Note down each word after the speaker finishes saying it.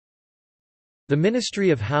The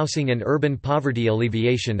Ministry of Housing and Urban Poverty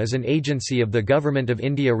Alleviation is an agency of the Government of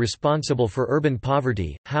India responsible for urban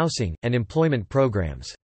poverty, housing, and employment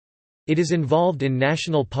programs. It is involved in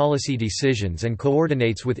national policy decisions and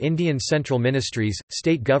coordinates with Indian central ministries,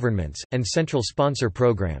 state governments, and central sponsor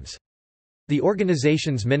programs. The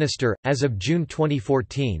organization's minister, as of June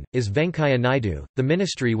 2014, is Venkaiah Naidu. The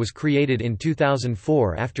ministry was created in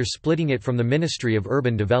 2004 after splitting it from the Ministry of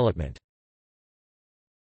Urban Development.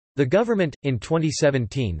 The government, in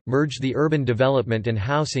 2017, merged the Urban Development and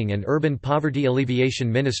Housing and Urban Poverty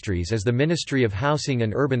Alleviation Ministries as the Ministry of Housing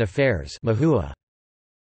and Urban Affairs (MAHUA).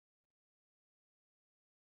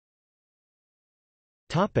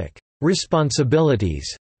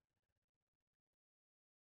 Responsibilities.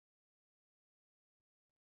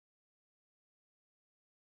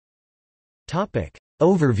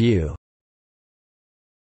 Overview.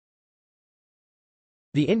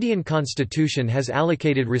 The Indian Constitution has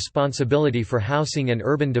allocated responsibility for housing and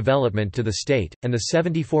urban development to the state, and the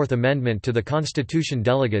 74th Amendment to the Constitution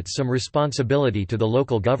delegates some responsibility to the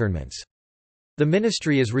local governments. The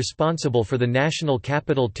ministry is responsible for the National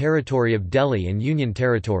Capital Territory of Delhi and Union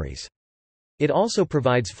Territories. It also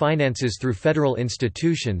provides finances through federal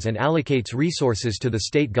institutions and allocates resources to the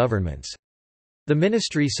state governments. The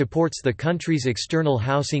ministry supports the country's external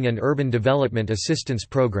housing and urban development assistance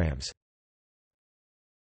programs.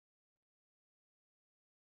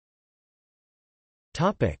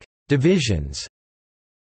 Divisions.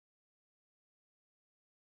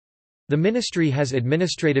 The ministry has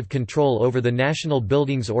administrative control over the National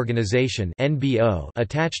Buildings Organisation (NBO)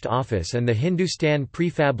 attached office and the Hindustan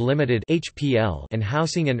Prefab Limited (HPL) and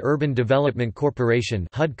Housing and Urban Development Corporation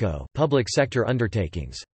 (HUDCO) public sector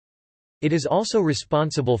undertakings. It is also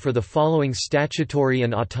responsible for the following statutory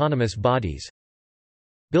and autonomous bodies: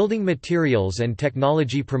 Building Materials and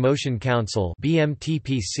Technology Promotion Council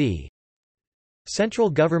 (BMTPC), Central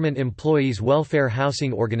Government Employees Welfare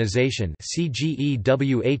Housing Organisation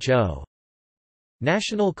 (CGEWHO),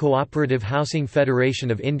 National Cooperative Housing Federation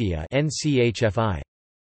of India (NCHFI),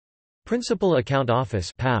 Principal Account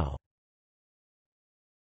Office (PAO).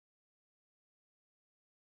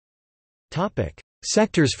 Topic: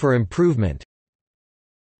 Sectors for improvement.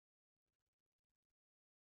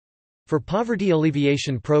 For poverty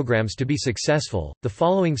alleviation programs to be successful, the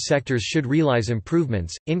following sectors should realize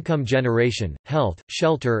improvements: income generation, health,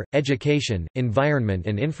 shelter, education, environment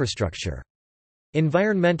and infrastructure.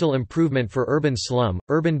 Environmental improvement for urban slum,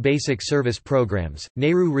 urban basic service programs,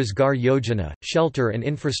 Nehru Rozgar Yojana, shelter and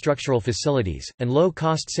infrastructural facilities, and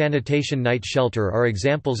low-cost sanitation night shelter are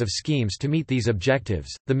examples of schemes to meet these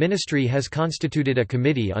objectives. The ministry has constituted a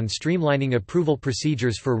committee on streamlining approval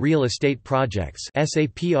procedures for real estate projects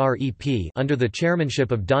 (SAPREP) under the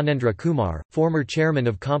chairmanship of Dhanendra Kumar, former chairman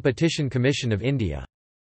of Competition Commission of India.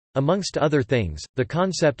 Amongst other things, the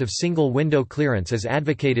concept of single window clearance as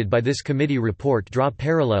advocated by this committee report draw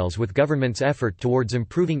parallels with government's effort towards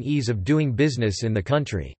improving ease of doing business in the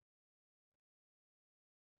country.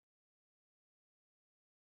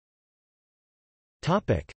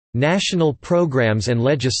 National programs and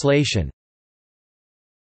legislation.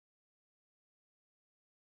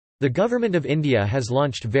 The Government of India has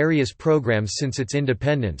launched various programs since its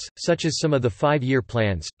independence, such as some of the 5-year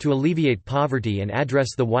plans, to alleviate poverty and address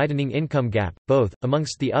the widening income gap, both,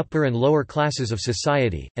 amongst the upper and lower classes of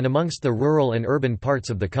society, and amongst the rural and urban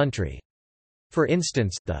parts of the country. For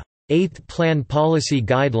instance, the 8th Plan Policy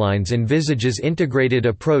Guidelines envisages integrated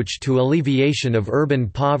approach to alleviation of urban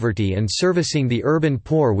poverty and servicing the urban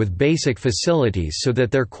poor with basic facilities so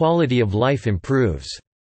that their quality of life improves.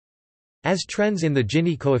 As trends in the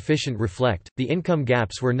Gini coefficient reflect, the income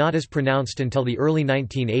gaps were not as pronounced until the early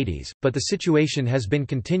 1980s, but the situation has been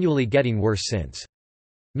continually getting worse since.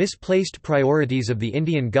 Misplaced priorities of the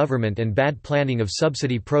Indian government and bad planning of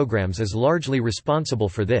subsidy programs is largely responsible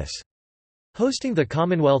for this. Hosting the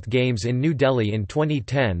Commonwealth Games in New Delhi in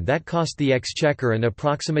 2010 that cost the Exchequer an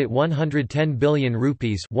approximate 110 billion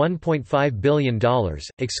rupees $1.5 billion,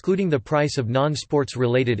 excluding the price of non-sports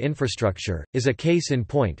related infrastructure, is a case in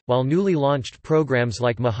point, while newly launched programs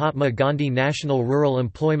like Mahatma Gandhi National Rural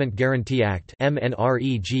Employment Guarantee Act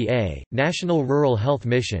 (MNREGA), National Rural Health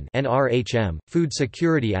Mission (NRHM), Food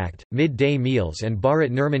Security Act, Mid-Day Meals and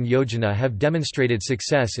Bharat Nirman Yojana have demonstrated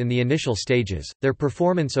success in the initial stages. Their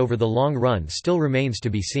performance over the long run still remains to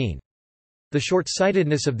be seen. The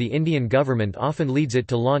short-sightedness of the Indian government often leads it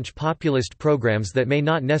to launch populist programs that may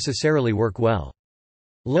not necessarily work well.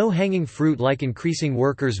 Low-hanging fruit like increasing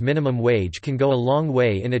workers' minimum wage can go a long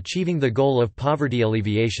way in achieving the goal of poverty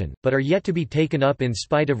alleviation, but are yet to be taken up in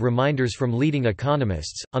spite of reminders from leading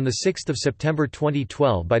economists. On 6 September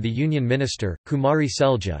 2012 by the Union Minister, Kumari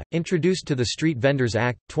Selja, introduced to the Street Vendors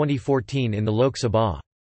Act, 2014 in the Lok Sabha.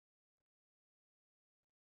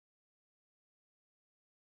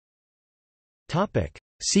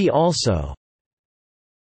 See also: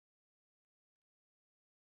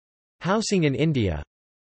 Housing in India,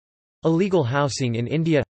 illegal housing in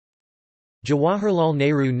India, Jawaharlal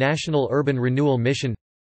Nehru National Urban Renewal Mission,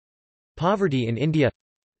 poverty in India,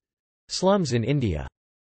 slums in India.